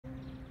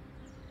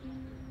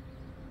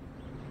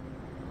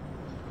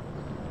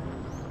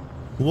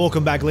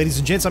Welcome back, ladies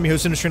and gents. I'm your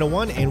host,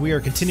 CenterStrain01, and we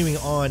are continuing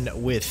on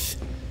with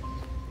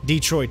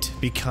Detroit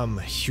Become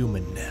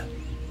Human.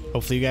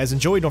 Hopefully you guys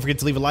enjoyed. Don't forget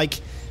to leave a like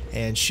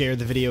and share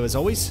the video as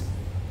always.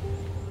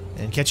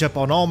 And catch up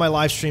on all my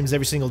live streams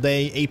every single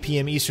day, 8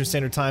 p.m. Eastern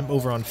Standard Time,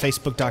 over on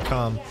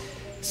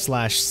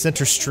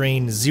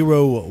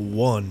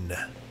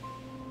Facebook.com/CenterStrain01.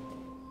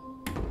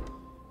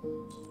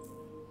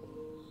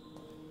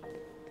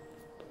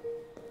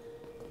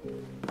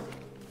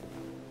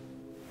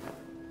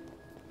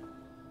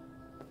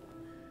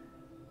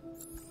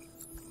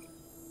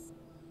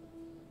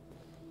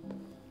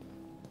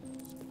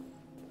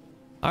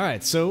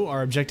 Alright, so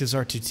our objectives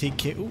are to take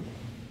care... Ooh,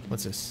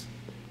 what's this?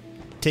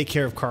 Take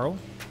care of Carl.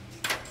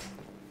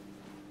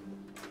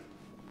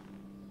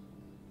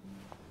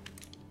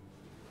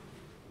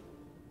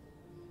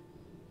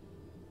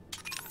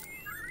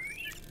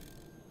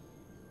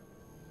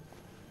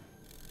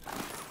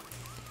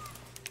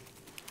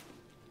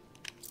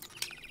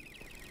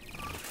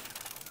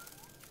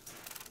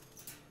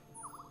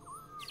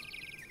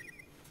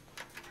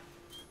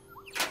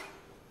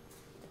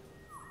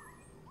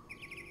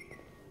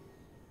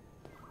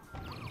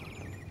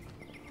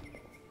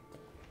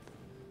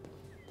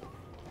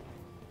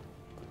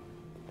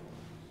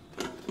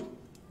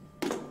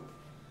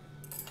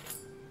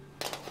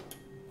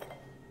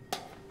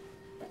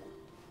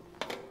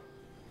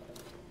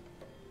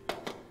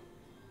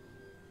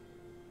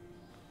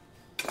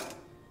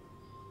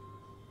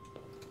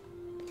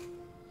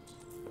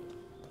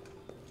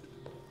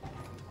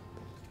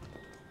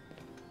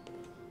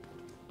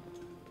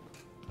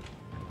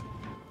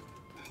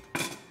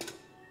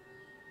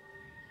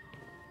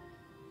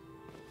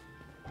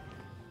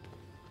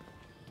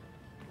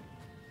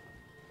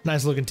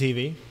 Nice looking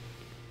TV.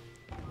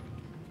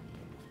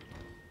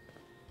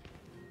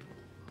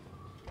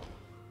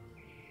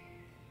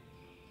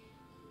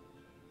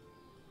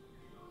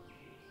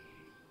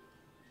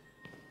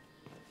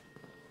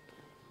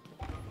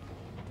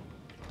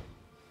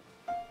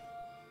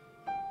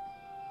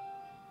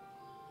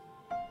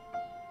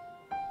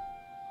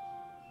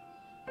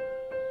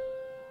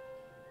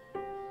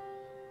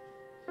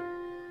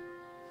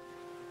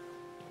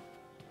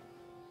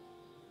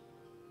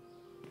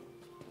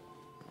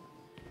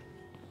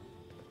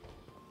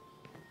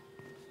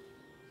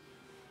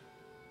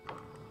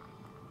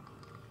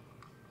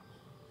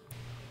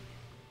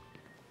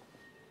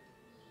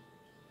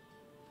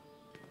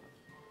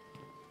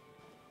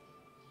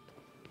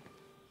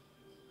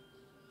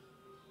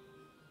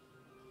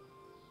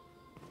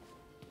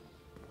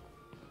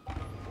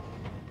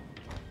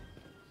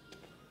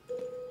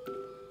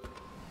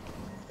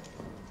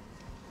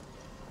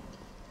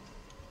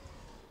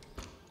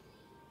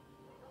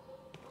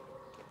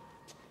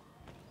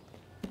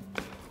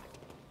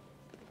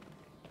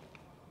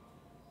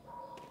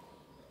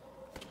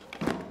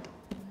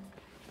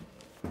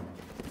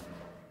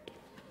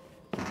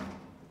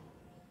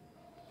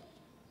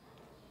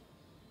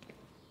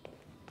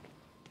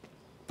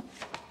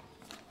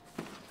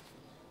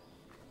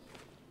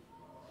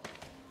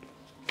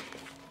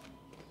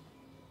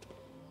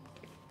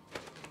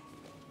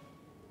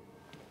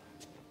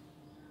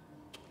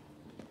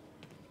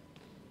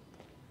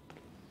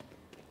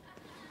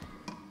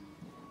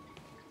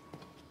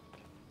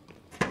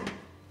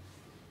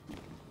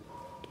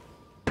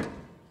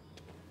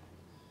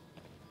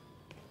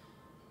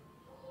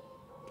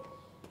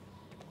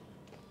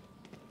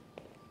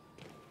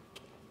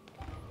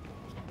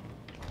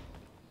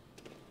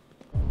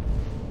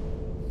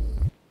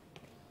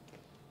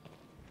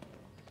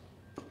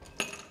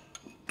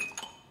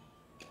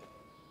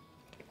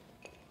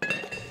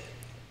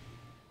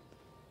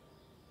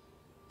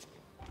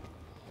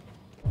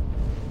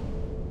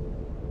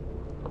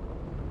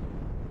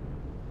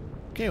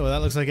 Okay, well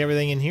that looks like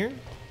everything in here.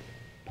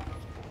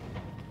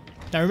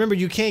 Now remember,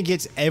 you can't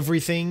get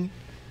everything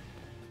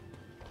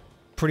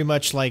pretty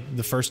much like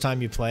the first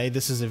time you play.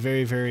 This is a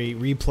very, very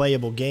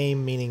replayable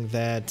game, meaning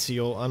that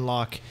you'll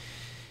unlock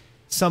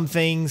some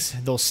things,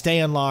 they'll stay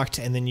unlocked,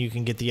 and then you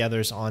can get the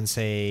others on,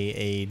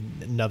 say,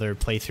 another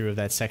playthrough of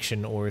that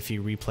section, or if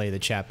you replay the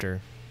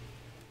chapter.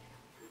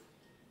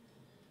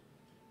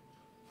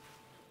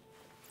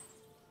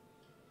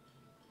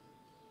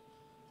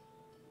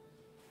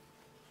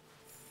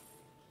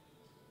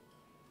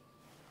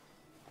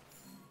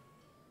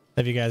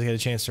 Have you guys got a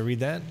chance to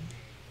read that?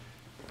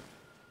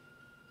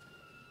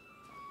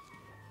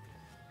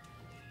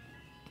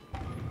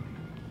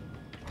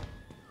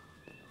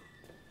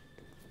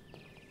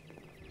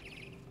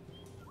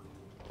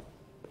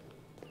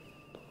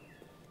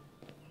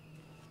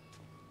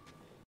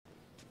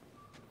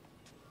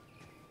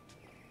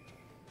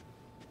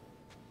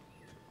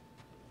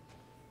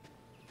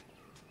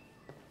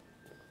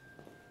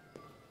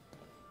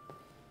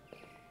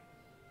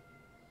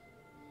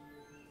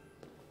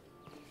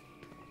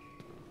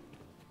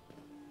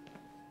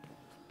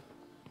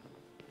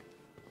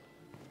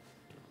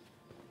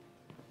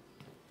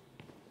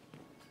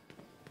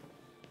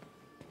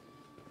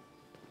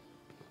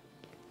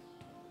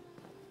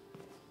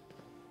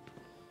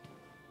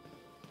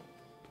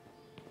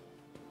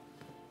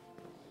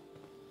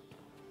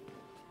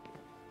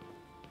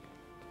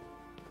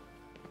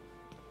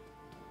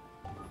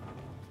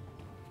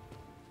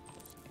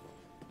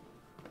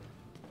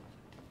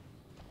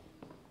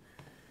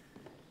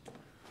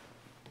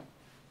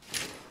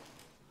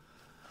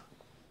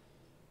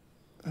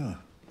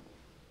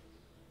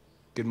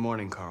 Good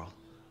morning, Carl.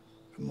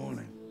 Good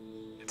morning.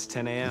 It's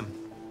 10 a.m.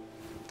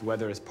 The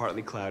weather is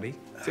partly cloudy,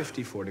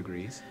 54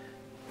 degrees,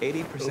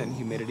 80%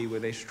 humidity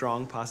with a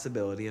strong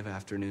possibility of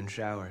afternoon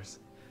showers.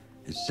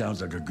 It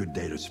sounds like a good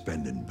day to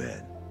spend in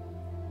bed.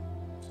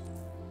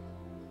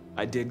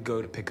 I did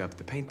go to pick up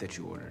the paint that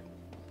you ordered.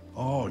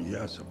 Oh,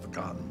 yes, I've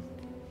forgotten.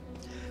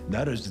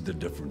 That is the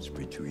difference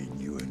between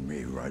you and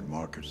me, right,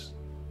 Marcus?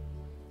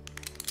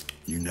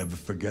 You never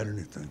forget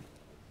anything.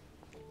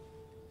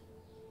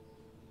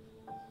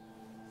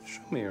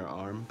 Show me your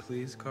arm,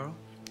 please, Carl.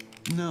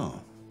 No.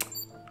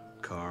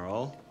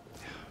 Carl.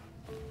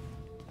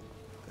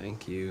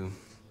 Thank you.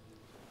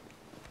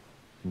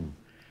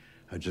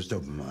 I just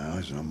opened my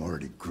eyes and I'm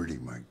already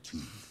gritting my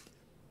teeth.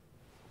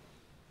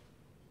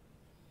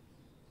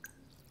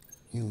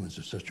 Humans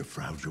are such a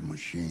fragile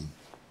machine.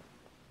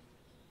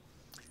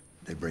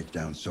 They break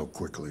down so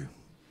quickly.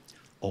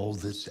 All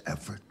this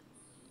effort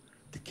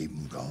to keep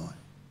them going.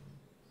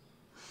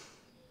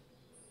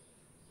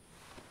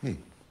 Hey,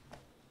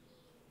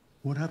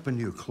 what happened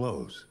to your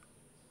clothes?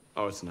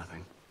 Oh, it's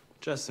nothing.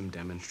 Just some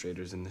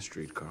demonstrators in the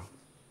street, Carl.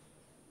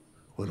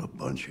 What a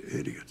bunch of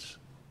idiots.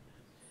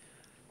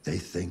 They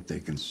think they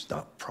can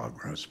stop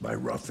progress by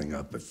roughing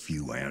up a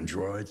few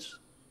androids?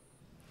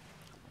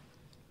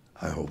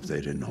 I hope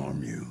they didn't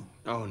harm you.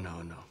 Oh,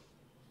 no, no.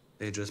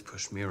 They just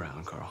pushed me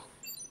around, Carl.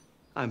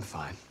 I'm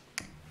fine.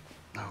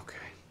 Okay.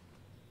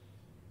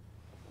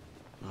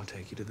 I'll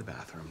take you to the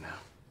bathroom now.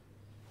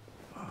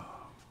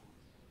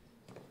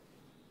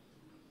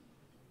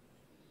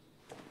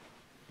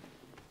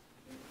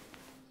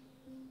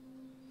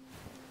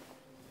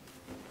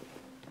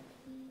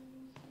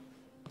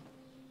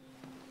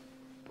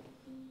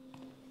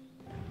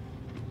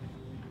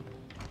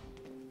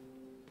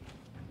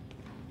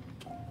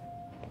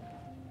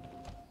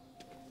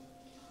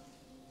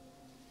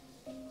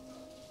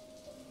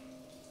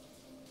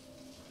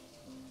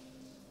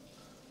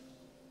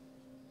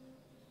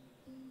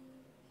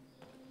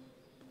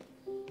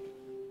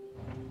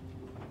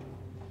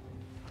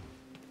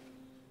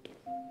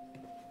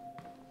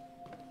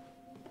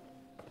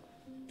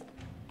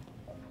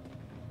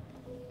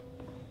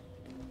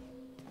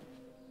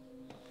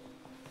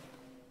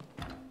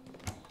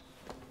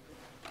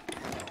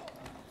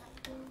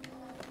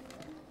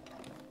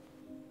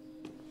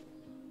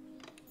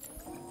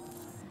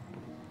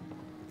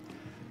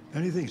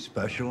 Anything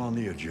special on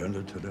the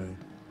agenda today?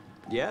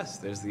 Yes,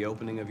 there's the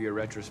opening of your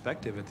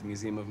retrospective at the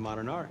Museum of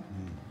Modern Art.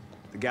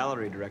 The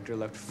gallery director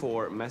left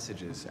 4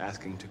 messages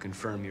asking to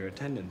confirm your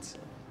attendance.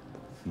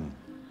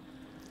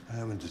 I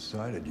haven't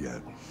decided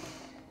yet.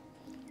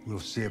 We'll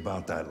see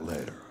about that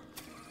later.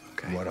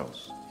 Okay. What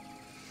else?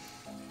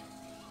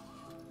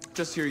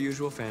 Just your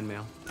usual fan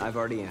mail. I've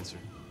already answered.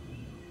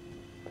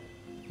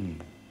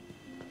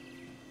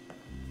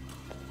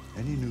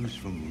 Any news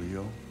from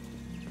Leo?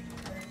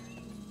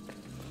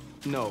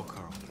 No,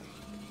 Carl.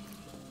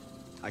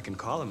 I can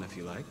call him if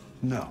you like.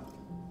 No.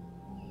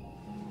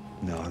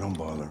 No, don't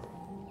bother.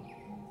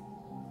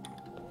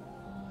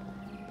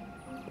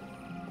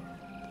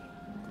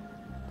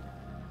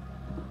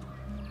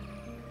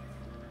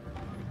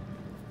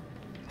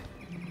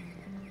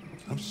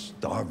 I'm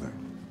starving.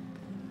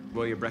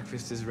 Well, your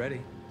breakfast is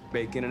ready.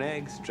 Bacon and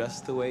eggs,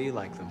 just the way you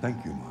like them.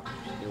 Thank you, Marcus.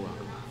 You're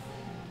welcome.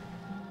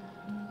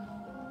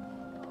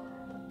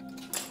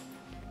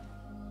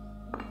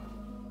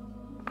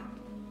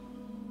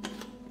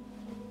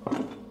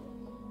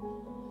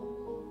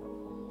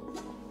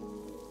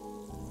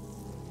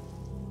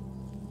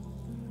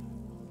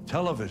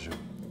 Television.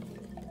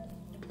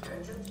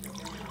 Russia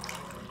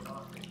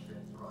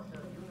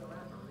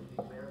unilaterally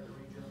declared the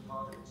region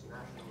part of its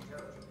national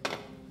territory.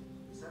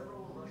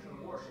 Several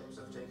Russian warships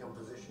have taken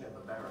position in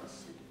the Barents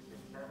Sea in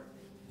Canada,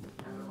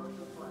 and the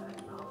Russian flag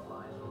now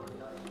flies over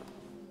the island.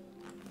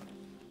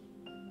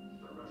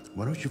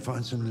 Why don't you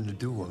find something to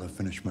do while I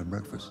finish my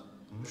breakfast?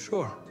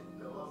 Sure.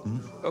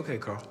 Okay,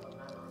 Carl.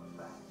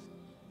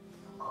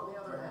 On the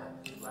other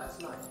hand,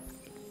 last night,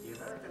 the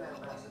American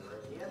ambassador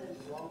again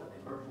informed an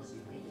emergency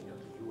meeting of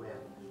the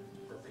UN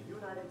that the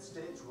United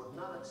States would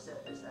not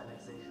accept this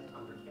annexation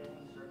under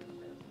any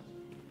circumstances.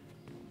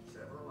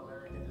 Several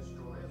American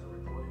destroyers are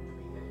reported to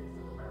be headed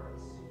for the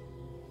Barents Sea.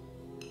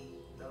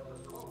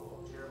 Douglas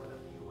Cornwall, chairman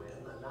of the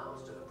UN,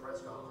 announced at a press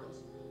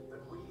conference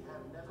that we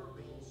have never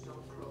been so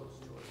close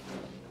to it.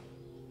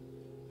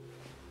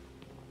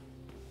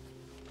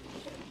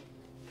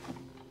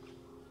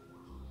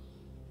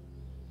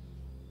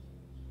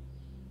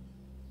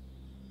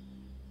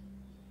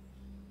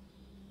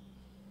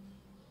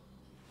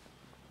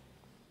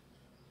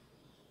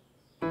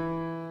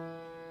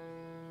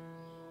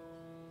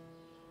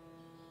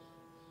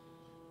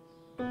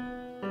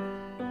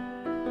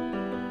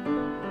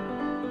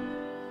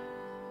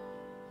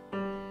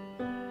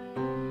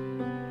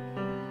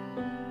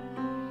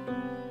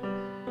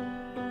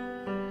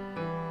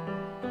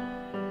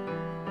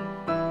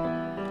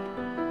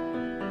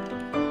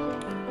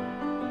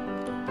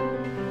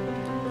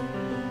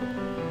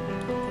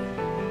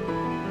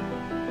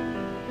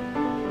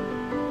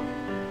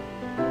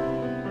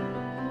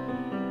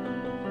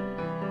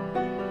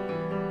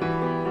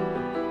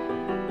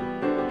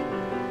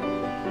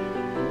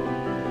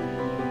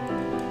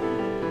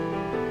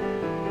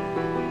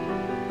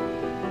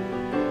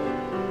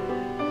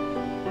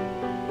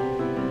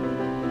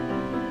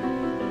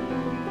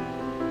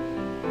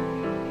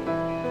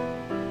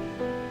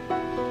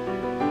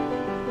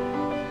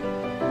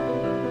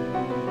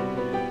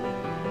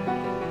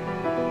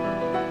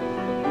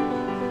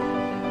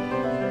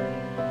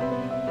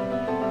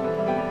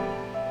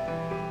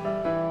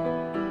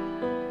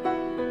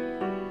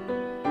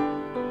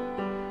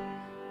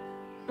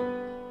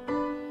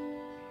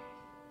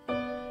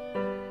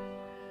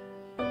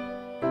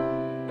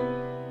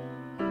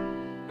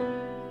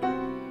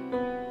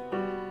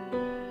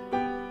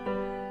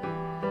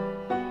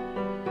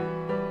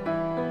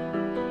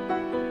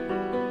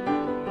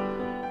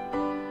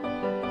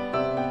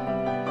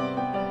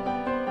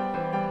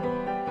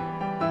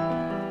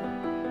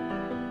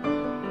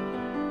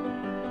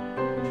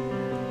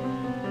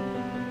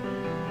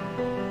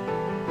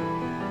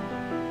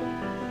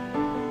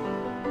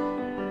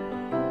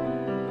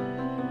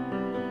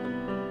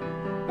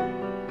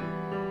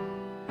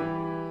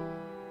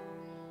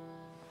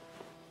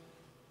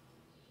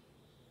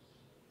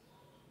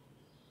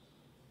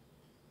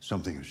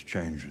 Something has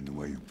changed in the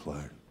way you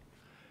play.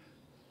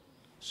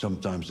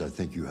 Sometimes I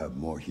think you have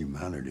more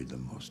humanity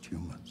than most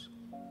humans.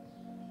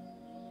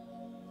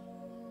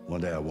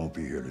 One day I won't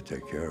be here to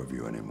take care of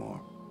you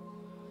anymore.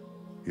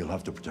 You'll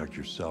have to protect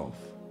yourself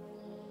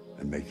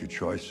and make your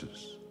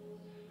choices.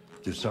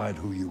 Decide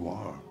who you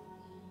are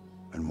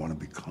and want to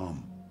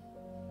become.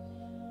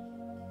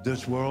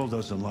 This world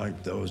doesn't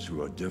like those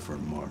who are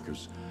different,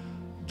 Marcus.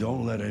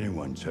 Don't let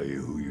anyone tell you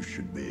who you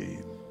should be.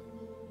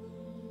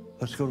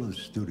 Let's go to the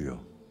studio.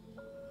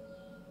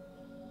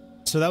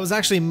 So that was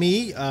actually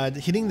me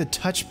hitting the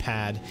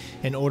touchpad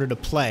in order to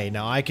play.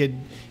 Now I could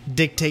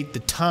dictate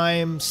the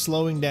time,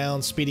 slowing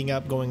down, speeding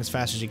up, going as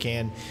fast as you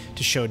can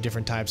to show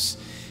different types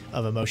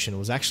of emotion. It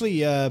was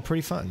actually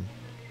pretty fun.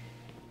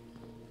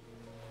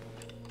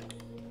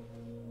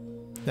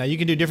 Now you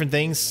can do different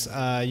things.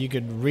 You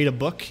could read a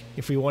book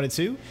if we wanted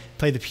to,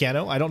 play the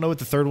piano. I don't know what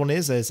the third one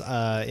is, as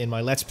in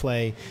my Let's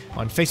Play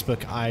on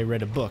Facebook I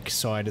read a book,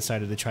 so I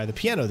decided to try the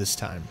piano this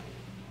time.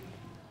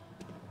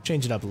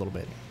 Change it up a little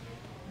bit.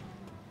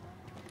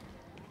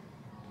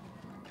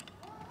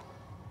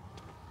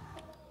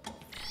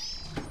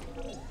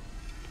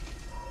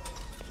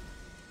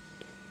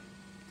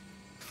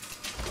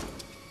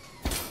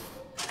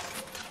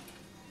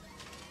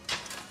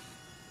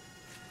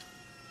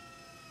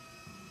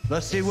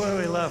 Let's see where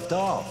we left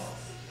off.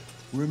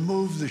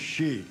 Remove the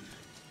sheet.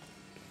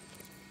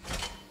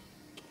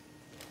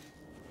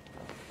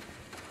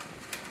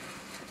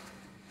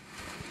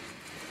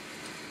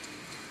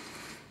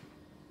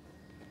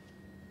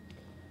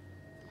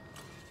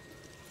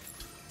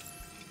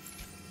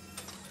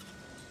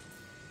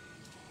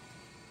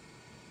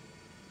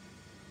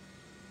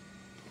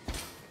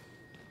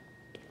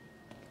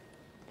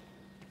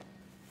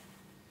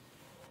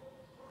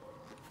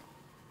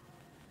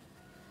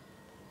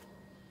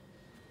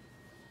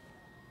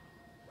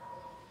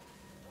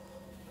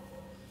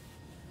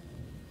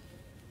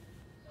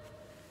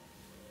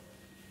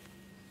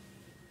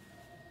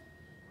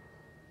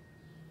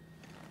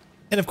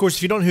 And of course,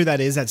 if you don't know who that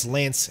is, that's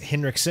Lance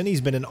Henriksen.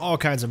 He's been in all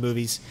kinds of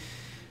movies.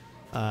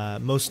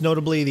 Most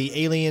notably,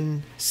 the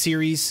Alien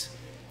series.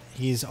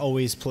 He's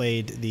always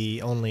played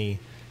the only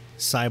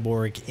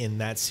cyborg in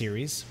that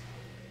series,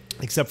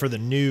 except for the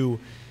new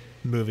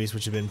movies,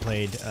 which have been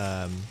played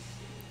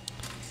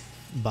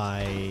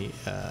by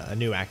a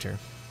new actor.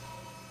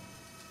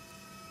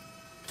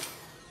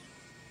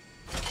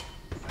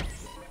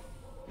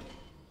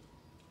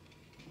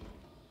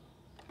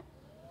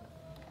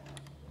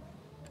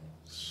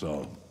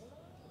 So,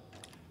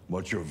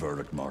 what's your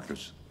verdict,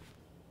 Marcus?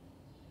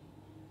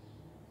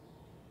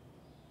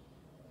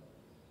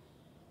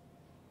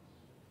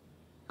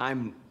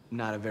 I'm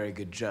not a very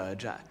good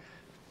judge. I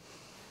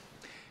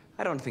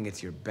don't think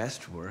it's your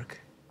best work.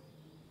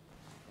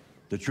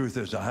 The truth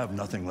is, I have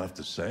nothing left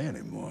to say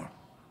anymore.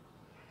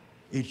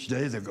 Each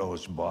day that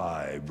goes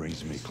by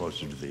brings me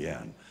closer to the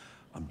end.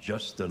 I'm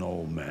just an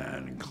old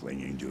man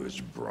clinging to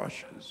his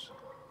brushes.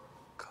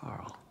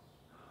 Carl.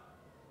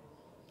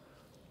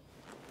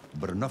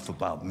 But enough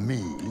about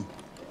me.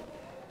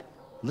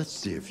 Let's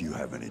see if you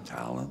have any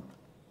talent.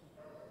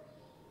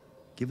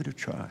 Give it a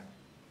try.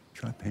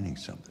 Try painting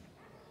something.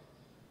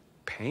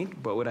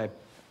 Paint? But would I...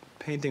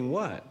 Painting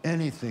what?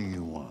 Anything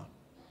you want.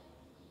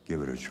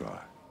 Give it a try.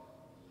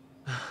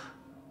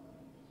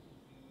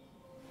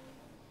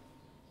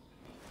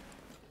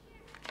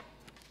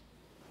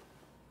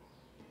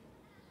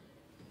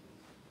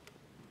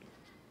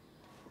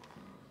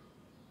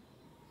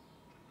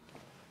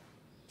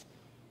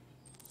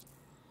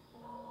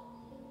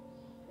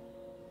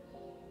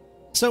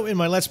 So in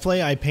my Let's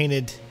Play, I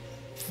painted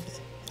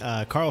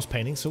Carl's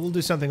painting, so we'll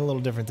do something a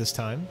little different this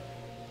time.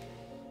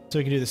 So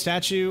we can do the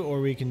statue, or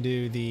we can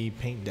do the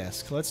paint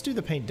desk. Let's do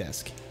the paint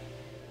desk.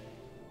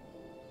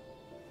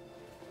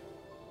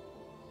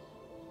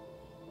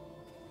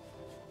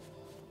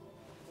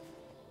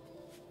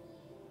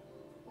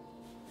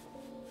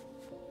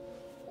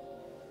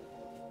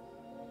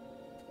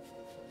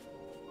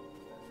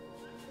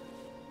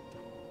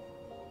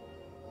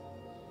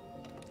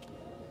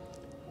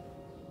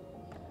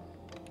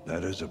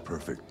 That is a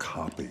perfect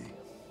copy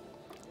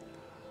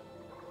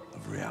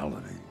of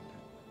reality.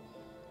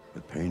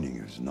 But painting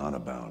is not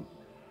about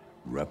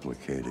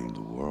replicating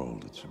the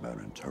world. It's about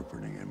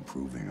interpreting,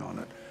 improving on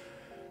it,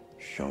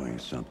 showing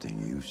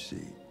something you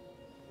see.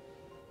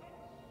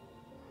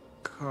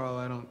 Carl,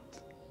 I don't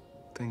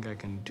think I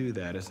can do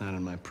that. It's not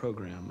in my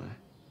program.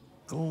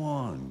 Go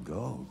on,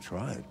 go.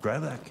 Try it.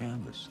 Grab that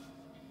canvas.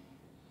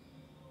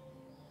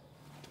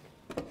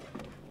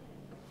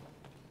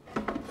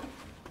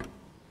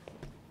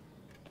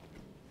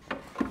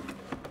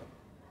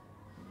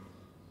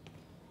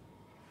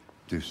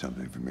 Do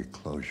something for me.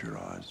 Close your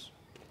eyes.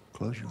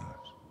 Close your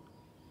eyes.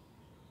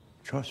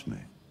 Trust me.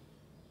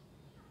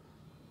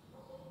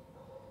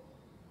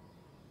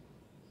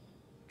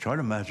 Try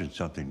to imagine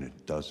something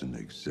that doesn't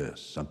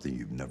exist, something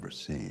you've never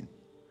seen.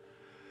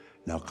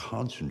 Now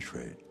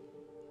concentrate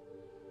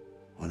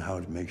on how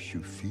it makes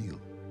you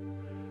feel,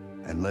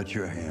 and let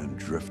your hand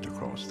drift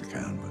across the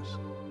canvas.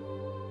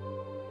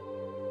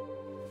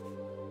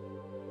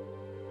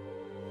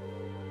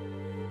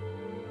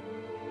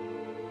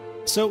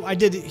 So I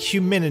did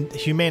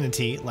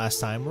humanity last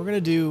time. We're going to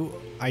do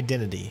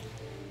identity.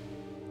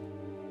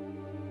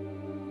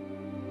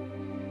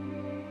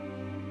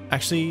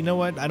 Actually, you know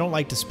what? I don't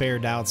like to spare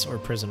doubts or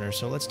prisoners,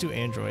 so let's do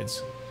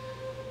androids.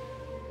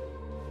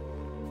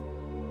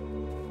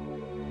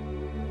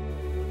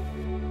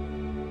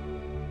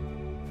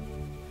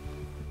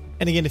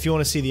 And again, if you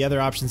want to see the other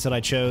options that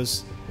I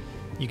chose,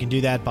 you can do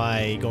that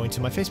by going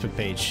to my Facebook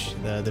page.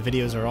 The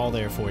videos are all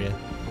there for you.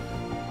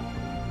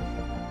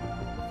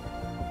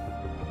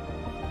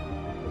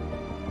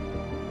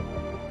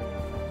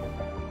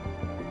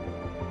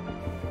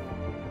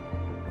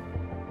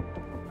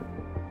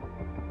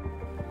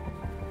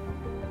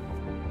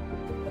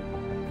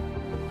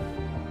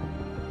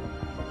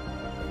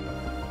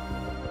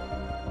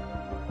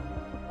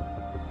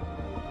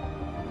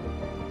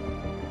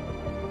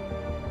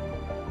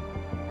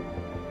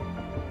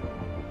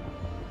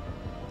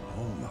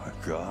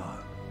 God.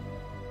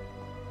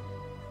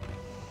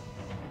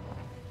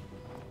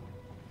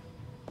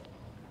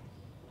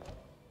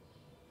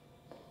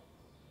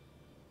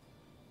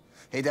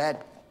 Hey,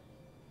 Dad.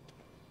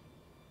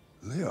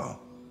 Leo.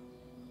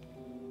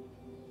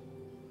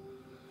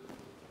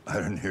 I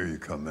didn't hear you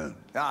come in.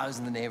 Oh, I was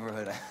in the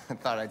neighborhood. I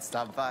thought I'd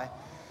stop by.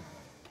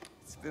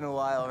 It's been a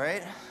while,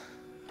 right?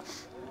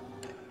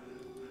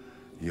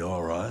 You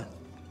all right?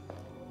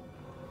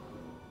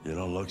 You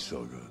don't look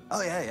so good.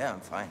 Oh, yeah, I'm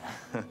fine.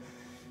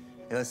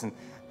 Hey, listen,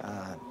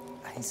 I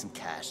need some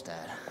cash,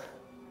 Dad.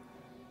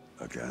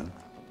 Again?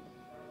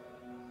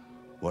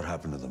 What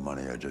happened to the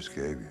money I just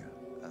gave you?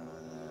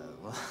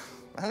 Well,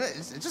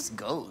 it just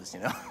goes, you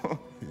know?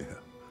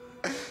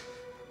 Yeah.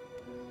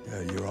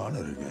 Yeah, you're on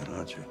it again,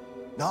 aren't you?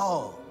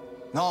 No,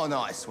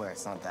 I swear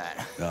it's not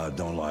that. No,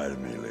 don't lie to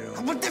me, Leo.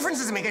 What difference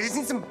does it make? I just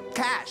need some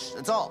cash,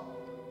 that's all.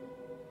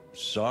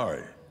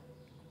 Sorry.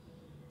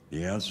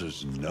 The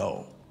answer's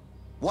no.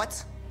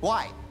 What?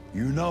 Why?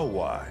 You know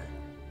why.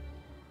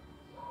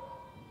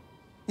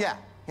 Yeah,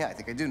 I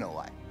think I do know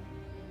why.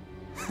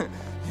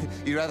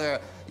 You'd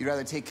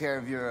rather take care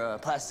of your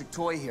plastic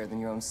toy here than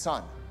your own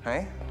son,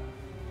 right?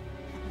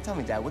 Tell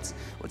me, Dad, what's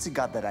it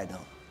got that I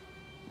don't?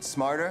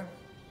 Smarter,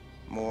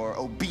 more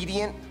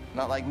obedient,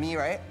 not like me,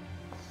 right?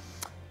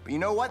 But you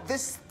know what?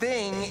 This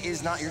thing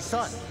is not your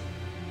son.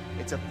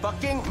 It's a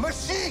fucking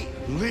machine!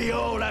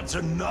 Leo, that's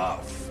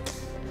enough.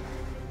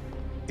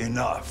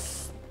 Enough.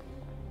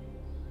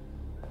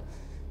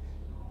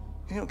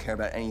 You don't care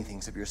about anything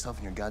except yourself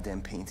and your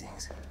goddamn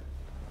paintings.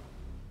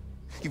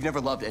 You've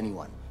never loved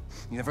anyone.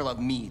 You never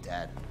loved me,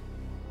 Dad.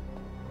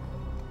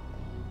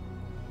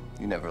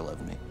 You never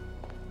loved me.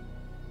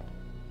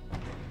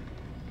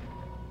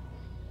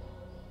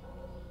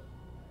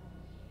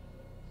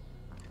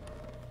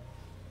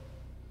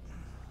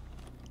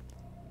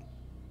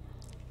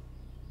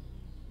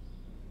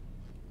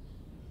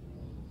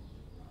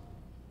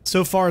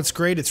 So far, it's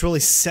great. It's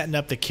really setting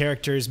up the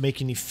characters,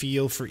 making you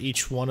feel for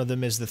each one of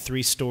them as the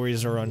three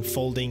stories are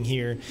unfolding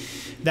here.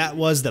 That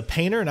was the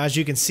painter, and as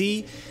you can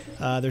see,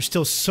 there's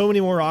still so many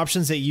more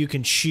options that you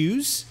can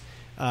choose.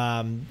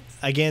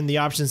 Again, the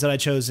options that I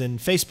chose in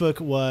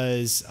Facebook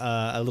was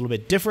a little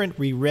bit different.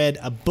 We read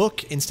a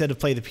book instead of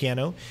play the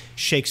piano,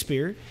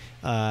 Shakespeare,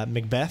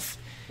 Macbeth.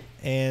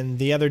 And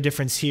the other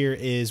difference here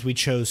is we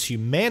chose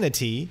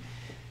humanity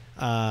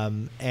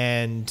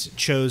and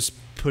chose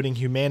putting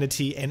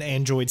humanity and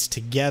androids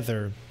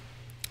together,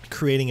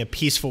 creating a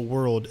peaceful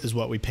world is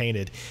what we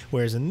painted.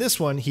 Whereas in this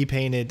one, he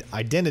painted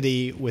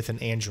identity with an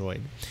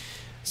android.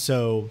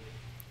 So,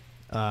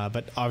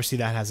 but obviously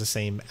that has the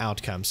same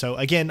outcome. So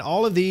again,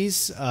 all of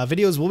these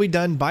videos will be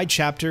done by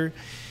chapter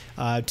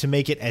to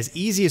make it as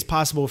easy as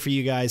possible for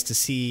you guys to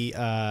see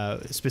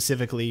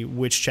specifically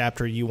which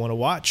chapter you want to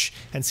watch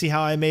and see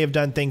how I may have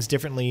done things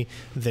differently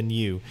than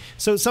you.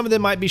 So some of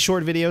them might be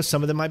short videos,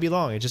 some of them might be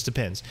long. It just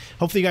depends.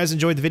 Hopefully you guys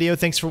enjoyed the video.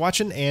 Thanks for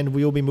watching, and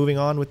we will be moving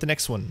on with the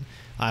next one.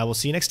 I will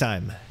see you next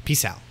time.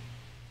 Peace out.